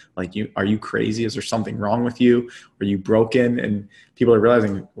shrink. Like, are you crazy? Is there something wrong with you? Are you broken? And people are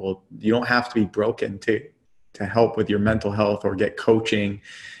realizing, well, you don't have to be broken to help with your mental health or get coaching.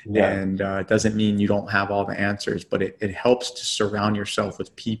 Yeah. And it doesn't mean you don't have all the answers, but it helps to surround yourself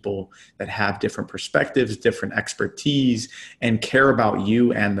with people that have different perspectives, different expertise, and care about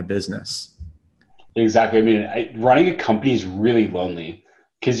you and the business. Exactly. I mean, running a company is really lonely,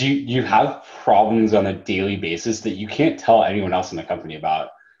 because you have problems on a daily basis that you can't tell anyone else in the company about.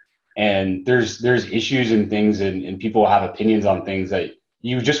 And there's issues and things, and people have opinions on things that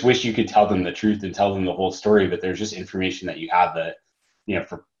you just wish you could tell them the truth and tell them the whole story. But there's just information that you have that,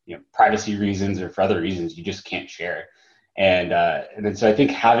 for privacy reasons or for other reasons, you just can't share. And then so I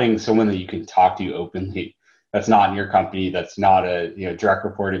think having someone that you can talk to openly, that's not in your company, that's not a direct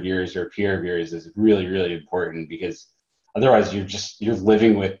report of yours or peer of yours, is really, really important, because otherwise you're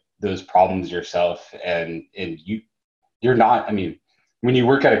living with those problems yourself. And you're not, I mean, when you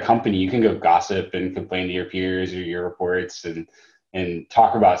work at a company, you can go gossip and complain to your peers or your reports, and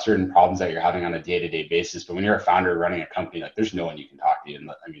talk about certain problems that you're having on a day-to-day basis. But when you're a founder running a company, like, there's no one you can talk to.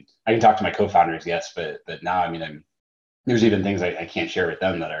 And I mean, I can talk to my co-founders, yes, but now, I mean, there's even things I can't share with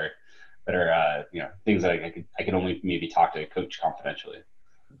them that are things that I could only maybe talk to a coach confidentially.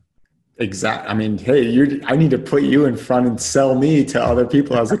 Exactly. I mean, hey, I need to put you in front and sell me to other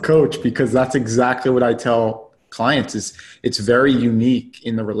people as a coach, because that's exactly what I tell clients. Is it's very unique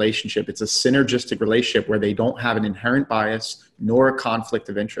in the relationship. It's a synergistic relationship where they don't have an inherent bias nor a conflict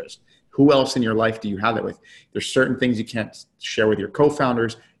of interest. Who else in your life do you have that with? There's certain things you can't share with your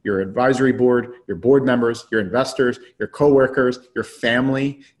co-founders, your advisory board, your board members, your investors, your coworkers, your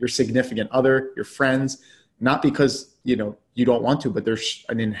family, your significant other, your friends, not because, you don't want to, but there's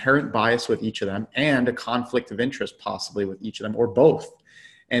an inherent bias with each of them and a conflict of interest possibly with each of them, or both.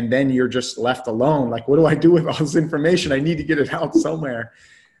 And then you're just left alone. Like, what do I do with all this information? I need to get it out somewhere.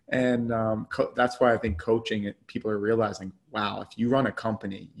 And that's why I think coaching, people are realizing, wow, if you run a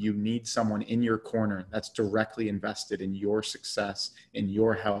company, you need someone in your corner that's directly invested in your success, in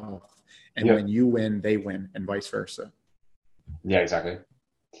your health. And Yeah. when you win, they win, and vice versa. Yeah, exactly.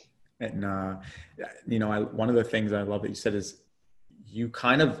 And, one of the things I love that you said is you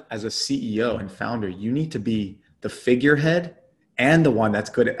kind of, as a CEO and founder, you need to be the figurehead and the one that's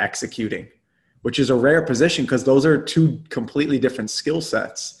good at executing, which is a rare position because those are two completely different skill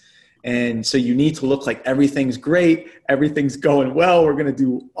sets. And so you need to look like everything's great, everything's going well, we're going to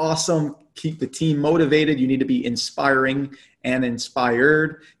do awesome, keep the team motivated. You need to be inspiring and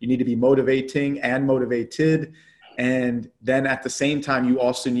inspired. You need to be motivating and motivated. And then at the same time, you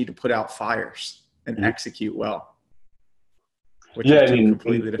also need to put out fires and execute well. Which are two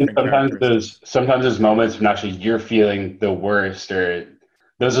completely different sometimes those moments when actually you're feeling the worst, or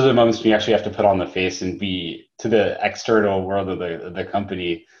those are the moments when you actually have to put on the face and be to the external world of the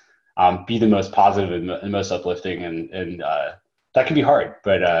company, be the most positive and most uplifting, and that can be hard,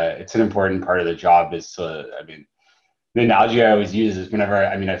 but it's an important part of the job. Is to, the analogy I always use is whenever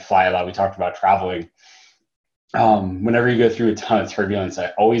I fly a lot. We talked about traveling. Whenever you go through a ton of turbulence,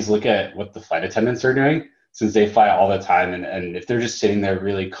 I always look at what the flight attendants are doing, since they fly all the time. And if they're just sitting there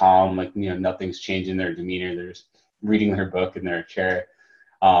really calm, like, nothing's changing their demeanor, they're just reading their book in their chair,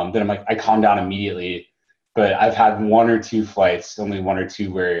 then I'm like, I calm down immediately. But I've had one or two flights, only one or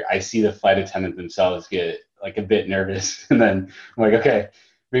two, where I see the flight attendant themselves get like a bit nervous. And then I'm like, okay,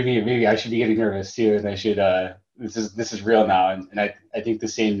 maybe I should be getting nervous too. And I should, this is real now. And I think the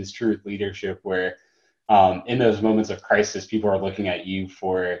same is true with leadership, where in those moments of crisis, people are looking at you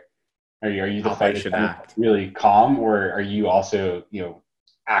for, are you the fight really calm, or are you also,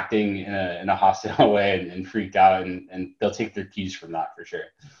 acting in a hostile way and freaked out, and they'll take their cues from that for sure.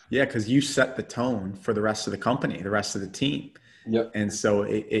 Yeah, because you set the tone for the rest of the company, the rest of the team. Yep. And so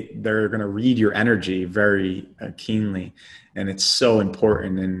they're going to read your energy very keenly, and it's so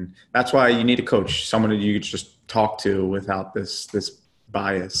important. And that's why you need a coach, someone that you just talk to without this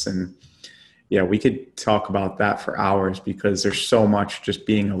bias. And yeah, we could talk about that for hours, because there's so much just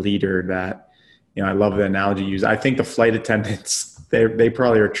being a leader that, I love the analogy you use. I think the flight attendants, they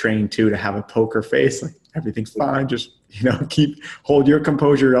probably are trained too to have a poker face, like everything's fine, just, hold your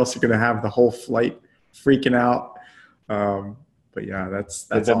composure, or else you're going to have the whole flight freaking out. But yeah, that's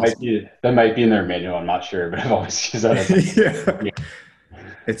that awesome. might be in their manual. I'm not sure, but I've always used that. Yeah.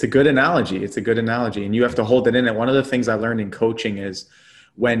 It's a good analogy. And you have to hold it in. And one of the things I learned in coaching is,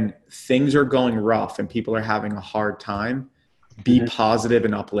 when things are going rough and people are having a hard time, be positive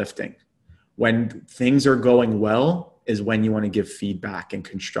and uplifting. When things are going well is when you want to give feedback and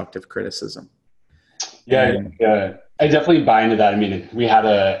constructive criticism. Yeah, I definitely buy into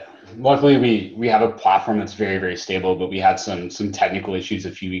that. Luckily we have a platform that's very, very stable, but we had some technical issues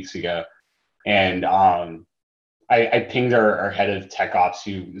a few weeks ago. And I pinged our head of tech ops,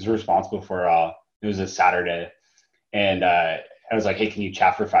 who is responsible for, it was a Saturday. And I was like, hey, can you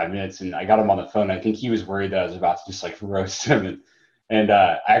chat for 5 minutes? And I got him on the phone. I think he was worried that I was about to just like roast him. And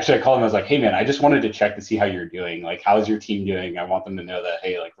I called him. I was like, hey man, I just wanted to check to see how you're doing. Like, how is your team doing? I want them to know that,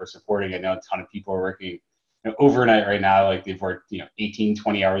 hey, like, we're supporting. I know a ton of people are working overnight right now. Like, they've worked, 18,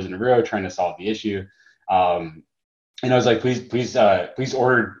 20 hours in a row trying to solve the issue. And I was like, please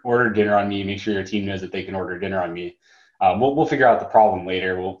order dinner on me. Make sure your team knows that they can order dinner on me. We'll figure out the problem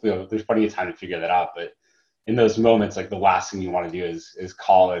later. There's plenty of time to figure that out. But in those moments, like, the last thing you want to do is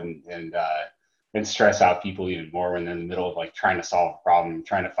call and stress out people even more when they're in the middle of like trying to solve a problem,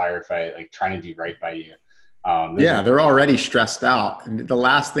 trying to firefight, like trying to do right by you. They're already stressed out, and the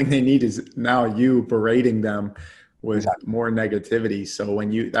last thing they need is now you berating them with more negativity. So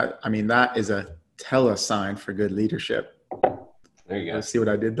that is a sign for good leadership. There you go. See what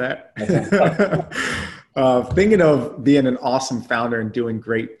I did there? Thinking of being an awesome founder and doing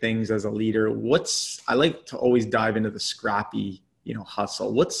great things as a leader, I like to always dive into the scrappy,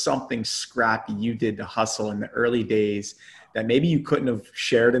 hustle. What's something scrappy you did to hustle in the early days that maybe you couldn't have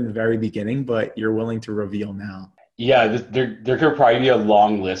shared in the very beginning, but you're willing to reveal now? Yeah, there could probably be a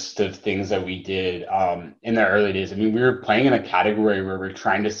long list of things that we did in the early days. We were playing in a category where we're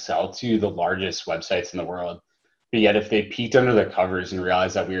trying to sell to the largest websites in the world. But yet if they peeked under the covers and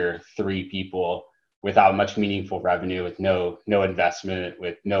realized that we were 3 people without much meaningful revenue, with no investment,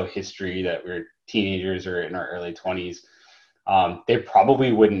 with no history, that we're teenagers or in our early 20s, they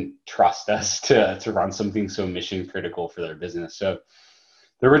probably wouldn't trust us to run something so mission critical for their business. So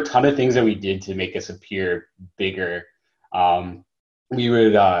there were a ton of things that we did to make us appear bigger. We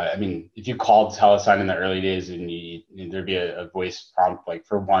would, if you called Telesign in the early days, and there'd be a voice prompt, like,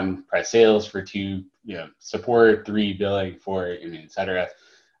 for 1, press sales; for 2, support; 3, billing; 4, et cetera.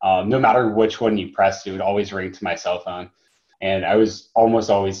 No matter which one you pressed, it would always ring to my cell phone. And I was almost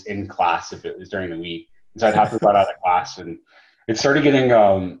always in class if it was during the week. So I'd have to run out of class, and it started getting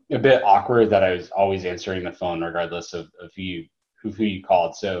a bit awkward that I was always answering the phone regardless of who you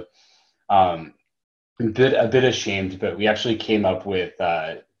called. So a bit ashamed, but we actually came up with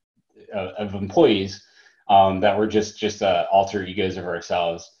of employees that were just alter egos of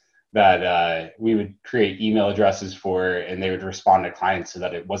ourselves that we would create email addresses for, and they would respond to clients so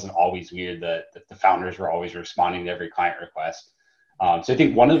that it wasn't always weird that the founders were always responding to every client request. So I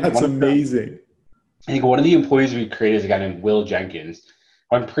think That's amazing. I think one of the employees we created is a guy named Will Jenkins.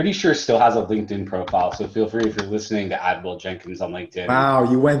 I'm pretty sure still has a LinkedIn profile. So feel free if you're listening to add Will Jenkins on LinkedIn. Wow,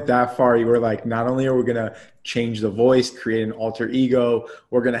 you went that far. You were like, not only are we going to change the voice, create an alter ego,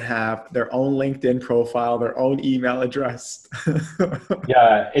 we're going to have their own LinkedIn profile, their own email address.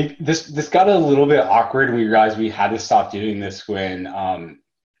 Yeah, this got a little bit awkward. We realized we had to stop doing this when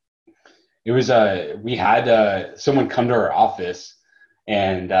it was we had someone come to our office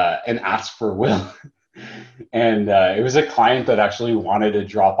and ask for Will. And it was a client that actually wanted to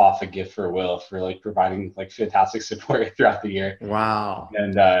drop off a gift for Will for like providing like fantastic support throughout the year. Wow.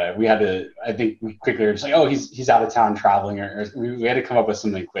 And we had to, I think we quickly were just like, oh, he's out of town traveling, or we had to come up with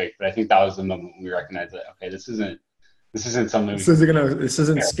something quick. But I think that was the moment we recognized that, okay, this isn't something. This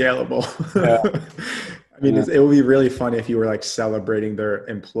isn't scalable. Yeah. I mean, it would be really funny if you were like celebrating their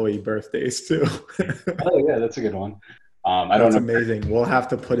employee birthdays too. Oh yeah, that's a good one. I That's don't know. amazing. We'll have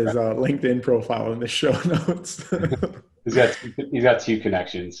to put his LinkedIn profile in the show notes. he's got two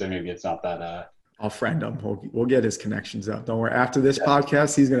connections, so maybe it's not that. I'll friend him. We'll get his connections up. Don't worry. After this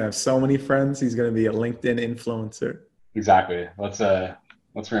podcast, he's gonna have so many friends. He's gonna be a LinkedIn influencer. Exactly. Let's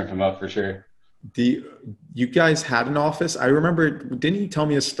ramp him up for sure. You guys had an office? I remember. Didn't you tell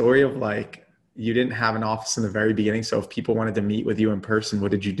me a story of like you didn't have an office in the very beginning? So if people wanted to meet with you in person, what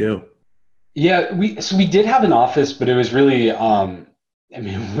did you do? Yeah, we did have an office, but it was really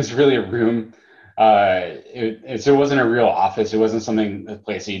it was really a room. So it wasn't a real office. It wasn't a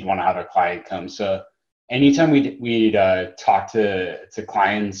place that you'd want to have a client come. So anytime we'd talk to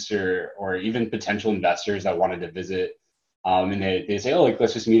clients or even potential investors that wanted to visit, and they say, oh, like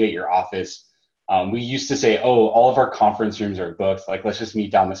let's just meet at your office. We used to say, oh, all of our conference rooms are booked. Like let's just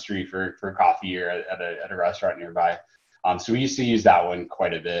meet down the street for coffee or at a restaurant nearby. So we used to use that one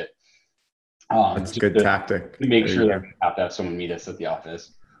quite a bit. That's a good tactic. Make sure that we have to have someone meet us at the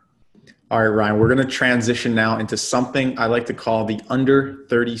office. All right, Ryan, we're going to transition now into something I like to call the under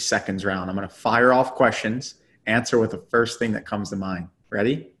 30 seconds round. I'm going to fire off questions, answer with the first thing that comes to mind.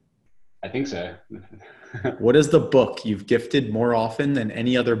 Ready? I think so. What is the book you've gifted more often than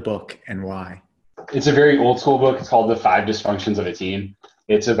any other book, and why? It's a very old school book. It's called The 5 Dysfunctions of a Team.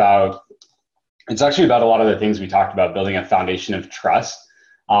 It's actually about a lot of the things we talked about, building a foundation of trust.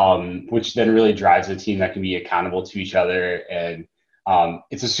 Which then really drives a team that can be accountable to each other. And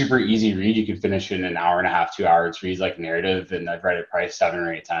it's a super easy read. You can finish in an hour and a half, 2 hours. It reads like narrative, and I've read it probably 7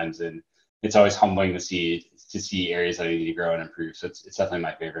 or 8 times. And it's always humbling to see areas that I need to grow and improve. So it's definitely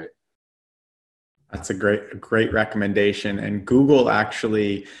my favorite. That's a great recommendation. And Google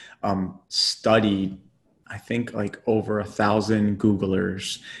actually studied, I think, like over 1,000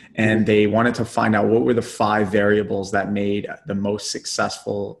 Googlers, and they wanted to find out what were the 5 variables that made the most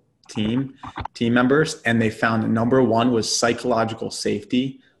successful team members. And they found number 1 was psychological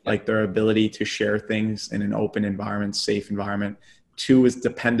safety, like their ability to share things in an open environment, safe environment. 2 is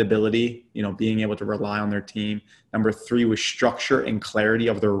dependability, being able to rely on their team. Number 3 was structure and clarity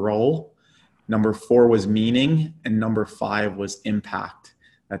of their role. Number 4 was meaning, and number 5 was impact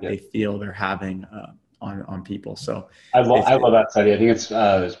that they feel they're having on people. So I love that study. I think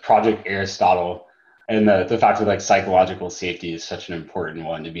it's Project Aristotle, and the fact that like psychological safety is such an important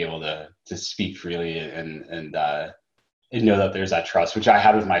one to be able to speak freely and know that there's that trust, which I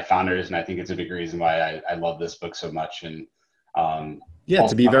had with my founders, and I think it's a big reason why I love this book so much. And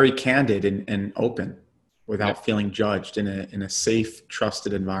to be very candid and open without feeling judged in a safe,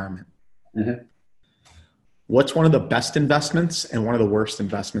 trusted environment. Mm-hmm. What's one of the best investments and one of the worst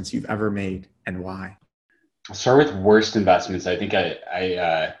investments you've ever made, and why? I'll start with worst investments. I think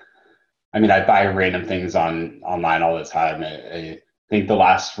I buy random things online all the time. I think the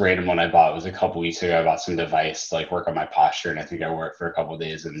last random one I bought was a couple weeks ago. I bought some device to like work on my posture, and I think I wore it for a couple of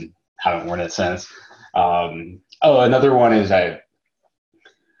days and haven't worn it since. Another one is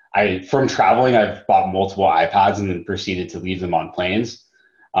from traveling, I've bought multiple iPads and then proceeded to leave them on planes.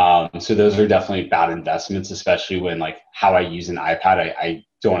 So those are definitely bad investments, especially when like how I use an iPad. I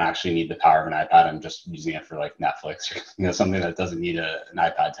don't actually need the power of an iPad. I'm just using it for like Netflix or something that doesn't need an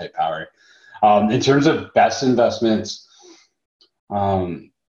iPad type power. In terms of best investments, I'll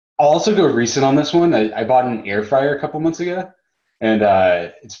also go recent on this one. I bought an air fryer a couple months ago, and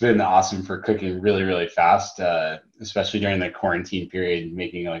it's been awesome for cooking really, really fast, especially during the quarantine period,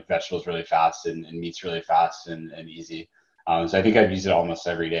 making like vegetables really fast and meats really fast and easy. So I think I've used it almost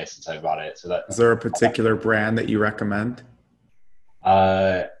every day since I bought it. So that, Is there a particular brand that you recommend?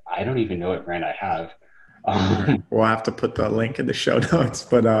 I don't even know what brand I have. All right. We'll have to put the link in the show notes,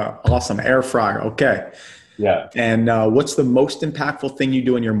 but awesome. Air fryer. Okay. Yeah. And what's the most impactful thing you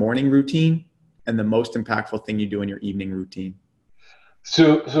do in your morning routine and the most impactful thing you do in your evening routine?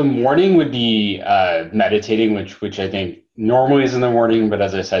 So morning would be meditating, which I think normally is in the morning, but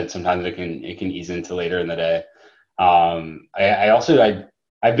as I said, sometimes it can ease into later in the day. I also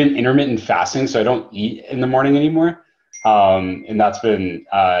I've been intermittent fasting, so I don't eat in the morning anymore. And that's been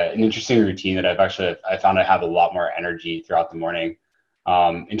an interesting routine that I found I have a lot more energy throughout the morning.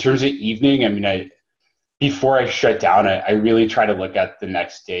 In terms of evening, I mean, before I shut down, I really try to look at the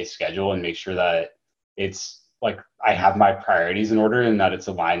next day's schedule and make sure that it's like I have my priorities in order and that it's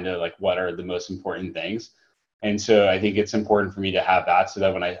aligned to like what are the most important things. And so I think it's important for me to have that so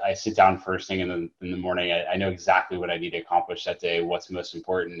that when I sit down first thing in the morning, I know exactly what I need to accomplish that day, what's most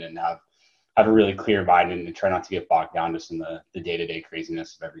important, and have a really clear mind and try not to get bogged down just in the day-to-day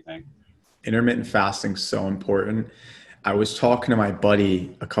craziness of everything. Intermittent fasting is so important. I was talking to my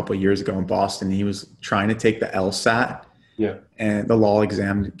buddy a couple of years ago in Boston. He was trying to take the LSAT Yeah. and the law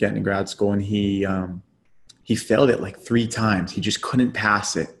exam to get into grad school, and he failed it like 3 times. He just couldn't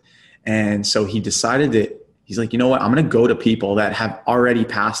pass it. And so he decided that he's like, you know what? I'm going to go to people that have already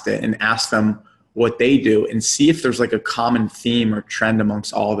passed it and ask them what they do and see if there's like a common theme or trend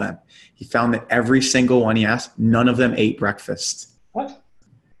amongst all of them. He found that every single one he asked, none of them ate breakfast. What?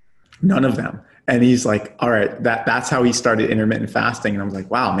 None of them. And he's like, all right, that's how he started intermittent fasting. And I was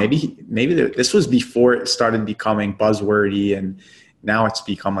like, wow, maybe this was before it started becoming buzzwordy, and now it's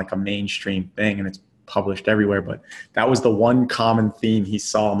become like a mainstream thing and it's published everywhere. But that was the one common theme he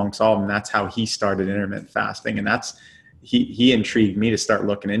saw amongst all of them. That's how he started intermittent fasting. And he intrigued me to start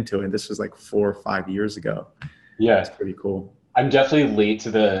looking into it. This was like 4 or 5 years ago. Yeah. It's pretty cool. I'm definitely late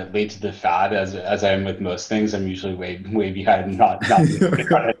to the fad as I am with most things. I'm usually way behind, not on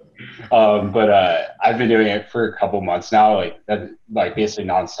it. But I've been doing it for a couple months now, like basically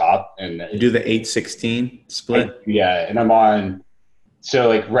nonstop. And You do the 8-16 split? yeah, and I'm on. So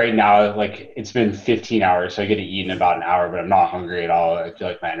like right now, like it's been 15 hours, so I get to eat in about an hour, but I'm not hungry at all. I feel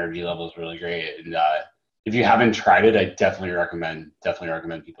like my energy level is really great. And if you haven't tried it, I definitely recommend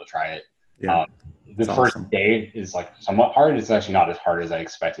people try it. Yeah. The first day is like somewhat hard. It's actually not as hard as I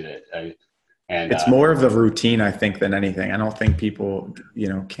expected it. And it's more of the routine, I think, than anything. I don't think people,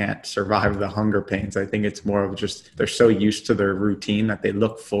 can't survive the hunger pains. I think it's more of just they're so used to their routine that they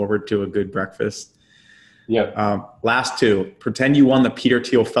look forward to a good breakfast. Yeah. Last two, pretend you won the Peter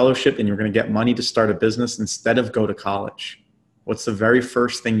Thiel Fellowship and you're going to get money to start a business instead of go to college. What's the very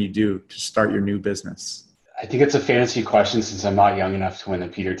first thing you do to start your new business? I think it's a fantasy question since I'm not young enough to win the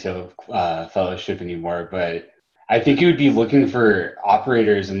Peter Thiel Fellowship anymore, but I think you would be looking for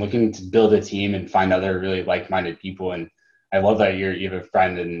operators and looking to build a team and find other really like-minded people. And I love that you have a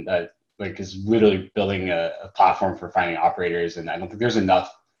friend and like is literally building a platform for finding operators. And I don't think there's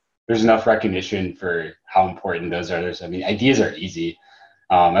enough recognition for how important those are. I mean, ideas are easy.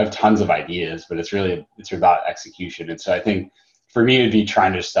 I have tons of ideas, but it's about execution. And so I think for me, it'd be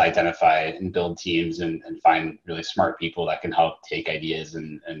trying to just identify and build teams and find really smart people that can help take ideas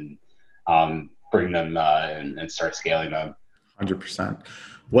and bring them and start scaling them. 100%.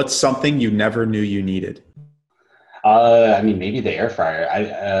 What's something you never knew you needed? I mean, maybe the air fryer.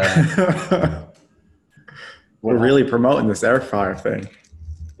 We're really promoting this air fryer thing.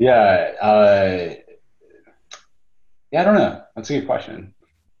 Yeah. I don't know. That's a good question.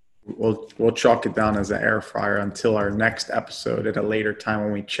 We'll chalk it down as an air fryer until our next episode at a later time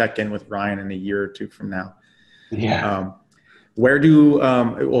when we check in with Ryan in a year or two from now. Yeah.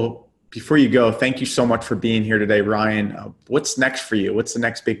 Before you go, thank you so much for being here today, Ryan. What's next for you? What's the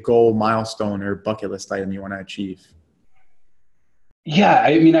next big goal, milestone, or bucket list item you want to achieve? Yeah,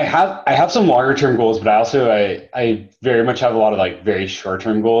 I mean, I have some longer term goals, but I very much have a lot of like very short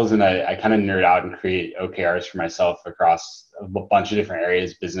term goals, and I kind of nerd out and create OKRs for myself across a bunch of different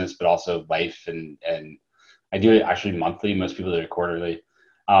areas, business, but also life, and I do it actually monthly. Most people do it quarterly,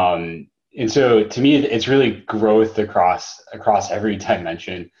 and so to me, it's really growth across every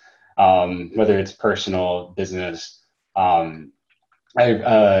dimension, whether it's personal, business.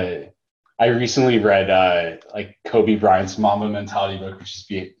 I recently read like Kobe Bryant's Mamba Mentality book, which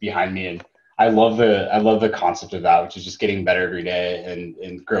is behind me, and I love the concept of that, which is just getting better every day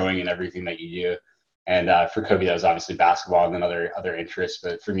and growing in everything that you do. And for Kobe, that was obviously basketball and then other interests.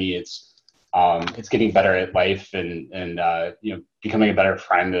 But for me, it's getting better at life and becoming a better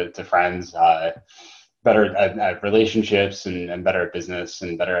friend to friends, better at relationships and better at business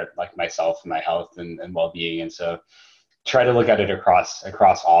and better at like myself and my health and well-being. And so try to look at it across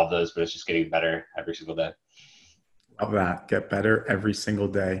all of those, but it's just getting better every single day. Love that. Get better every single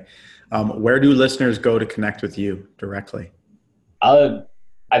day. Where do listeners go to connect with you directly?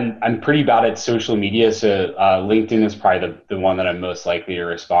 I'm pretty bad at social media, so LinkedIn is probably the one that I'm most likely to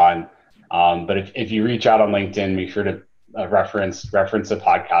respond. But if you reach out on LinkedIn, make sure to reference the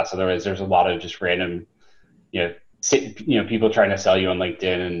podcast. Otherwise, there's a lot of just random, people trying to sell you on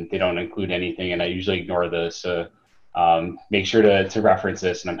LinkedIn and they don't include anything, and I usually ignore those. So make sure to reference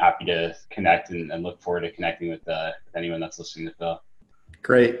this, and I'm happy to connect and look forward to connecting with anyone that's listening to Phil.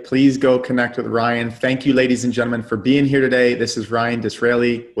 Great. Please go connect with Ryan. Thank you, ladies and gentlemen, for being here today. This is Ryan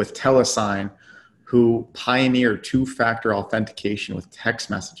Disraeli with Telesign, who pioneered two-factor authentication with text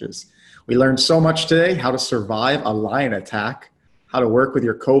messages. We learned so much today: how to survive a lion attack, how to work with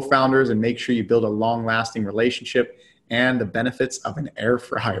your co-founders and make sure you build a long-lasting relationship, and the benefits of an air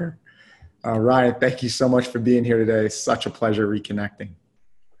fryer. Ryan, thank you so much for being here today. Such a pleasure reconnecting.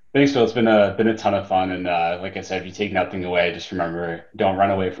 Thanks, Phil. It's been a ton of fun. And like I said, if you take nothing away, just remember, don't run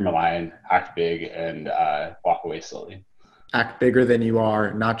away from a lion, act big, and walk away slowly. Act bigger than you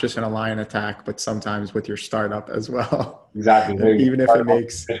are, not just in a lion attack, but sometimes with your startup as well. Exactly. Even if it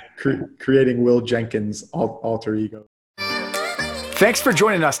makes creating Will Jenkins alter ego. Thanks for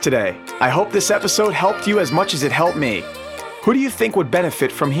joining us today. I hope this episode helped you as much as it helped me. Who do you think would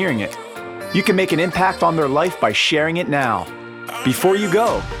benefit from hearing it? You can make an impact on their life by sharing it now. Before you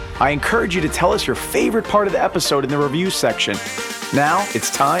go, I encourage you to tell us your favorite part of the episode in the review section. Now it's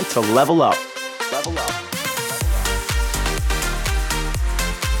time to level up. Level up.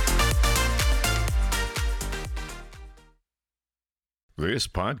 This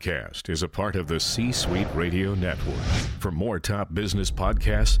podcast is a part of the C-Suite Radio Network. For more top business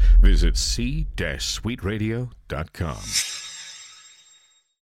podcasts, visit c-suiteradio.com.